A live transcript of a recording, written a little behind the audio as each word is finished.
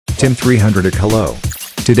Tim 300 hello.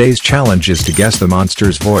 Today's challenge is to guess the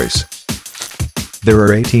monster's voice. There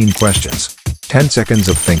are 18 questions. 10 seconds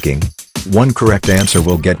of thinking. One correct answer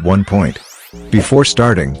will get 1 point. Before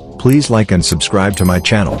starting, please like and subscribe to my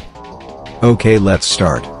channel. Okay, let's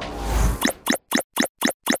start.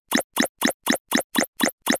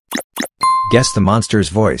 Guess the monster's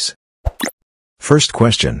voice. First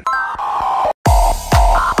question.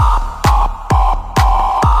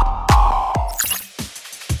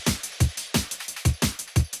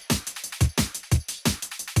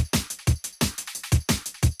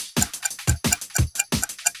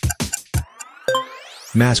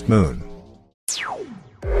 Mask Moon.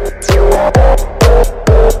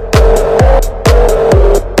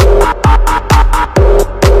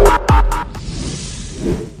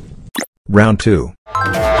 Round 2.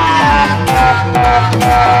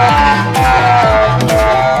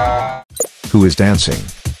 Who is dancing?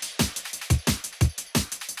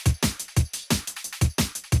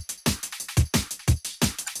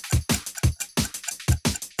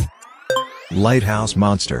 Lighthouse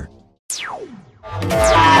Monster.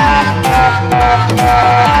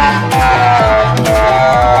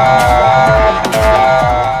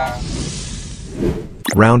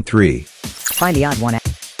 Round 3. Find the odd one.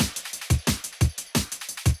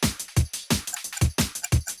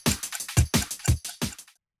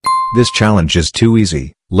 This challenge is too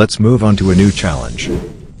easy, let's move on to a new challenge.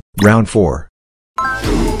 Round 4.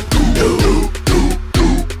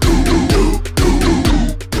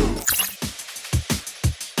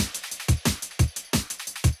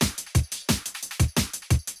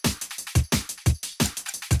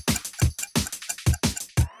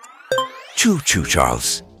 Choo-choo,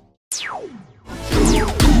 Charles.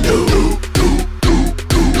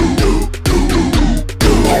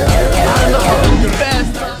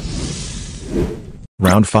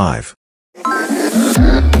 Round 5.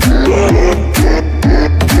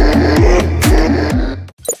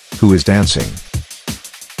 Who is dancing?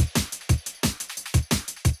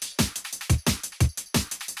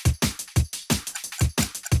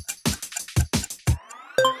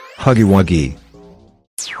 Huggy Wuggy.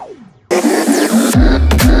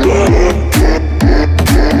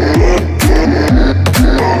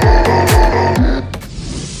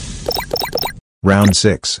 Round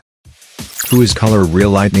 6. Who is Color Real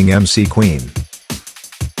Lightning MC Queen?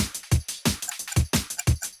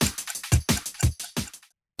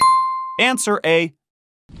 Answer A.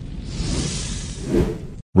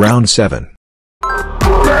 Round 7.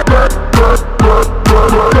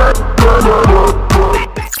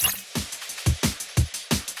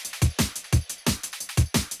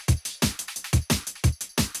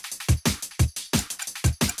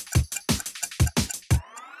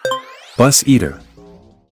 Bus Eater.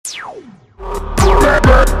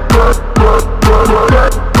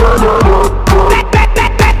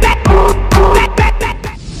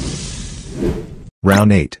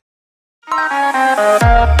 Round 8.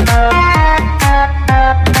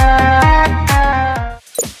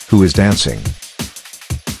 Who is dancing?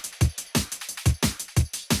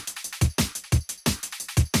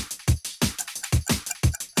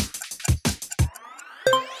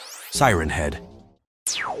 Siren Head.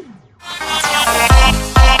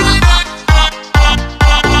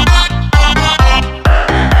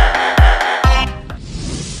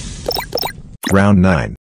 Round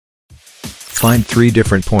 9. Find 3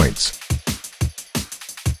 different points.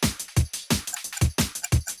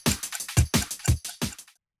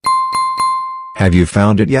 Have you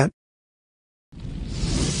found it yet?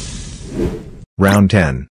 Round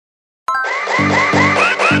 10.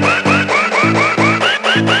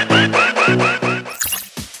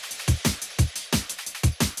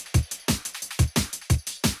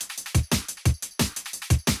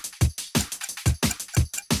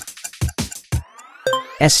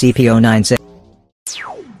 SCP-096.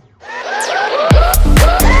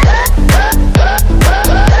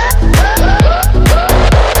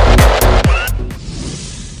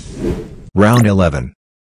 Round 11.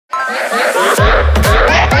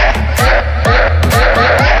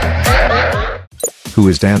 Who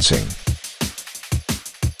is dancing?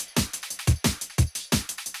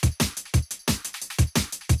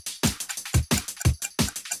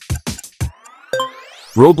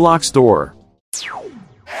 Roblox Door.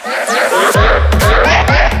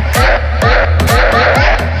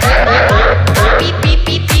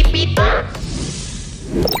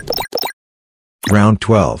 Round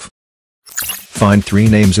 12. Find 3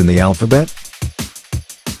 names in the alphabet.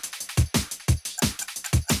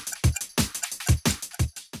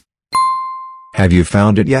 Have you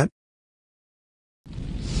found it yet?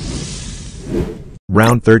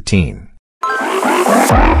 Round 13.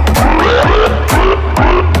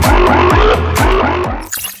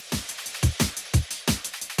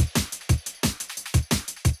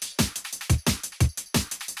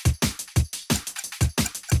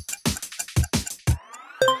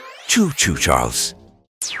 Choo choo, Charles.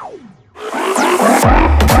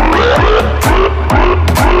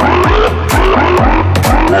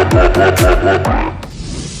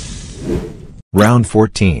 Round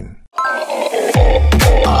 14.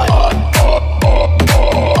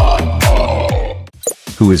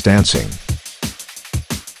 Who is dancing?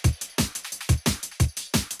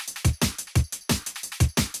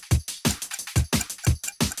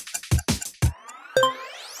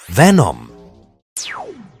 Venom.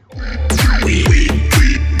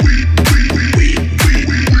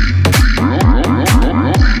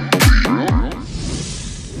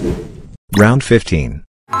 Round 15.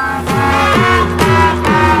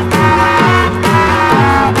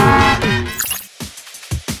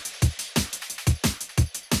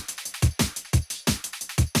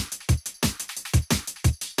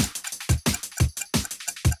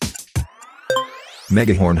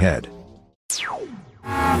 Megahorn head.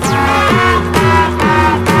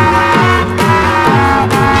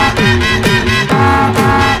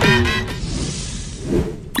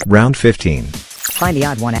 Round 15. Find the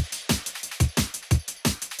odd one out.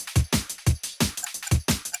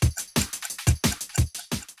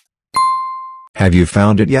 Have you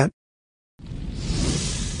found it yet?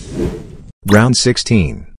 Round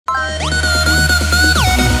 16.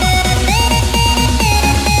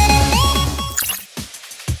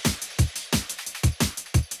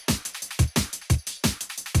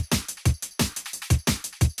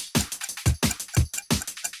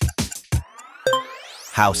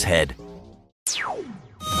 House head.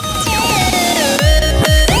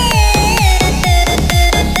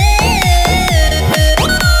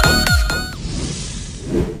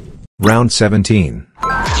 Round 17.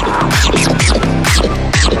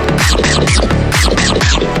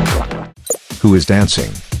 Who is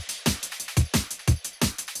dancing?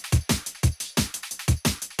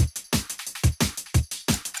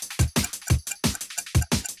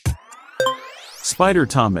 Spider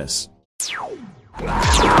Thomas.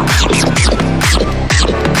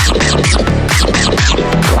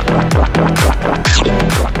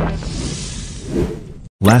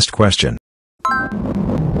 Last question.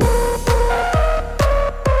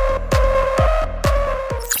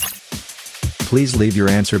 Please leave your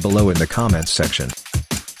answer below in the comments section.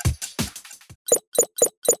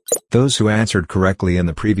 Those who answered correctly in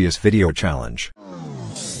the previous video challenge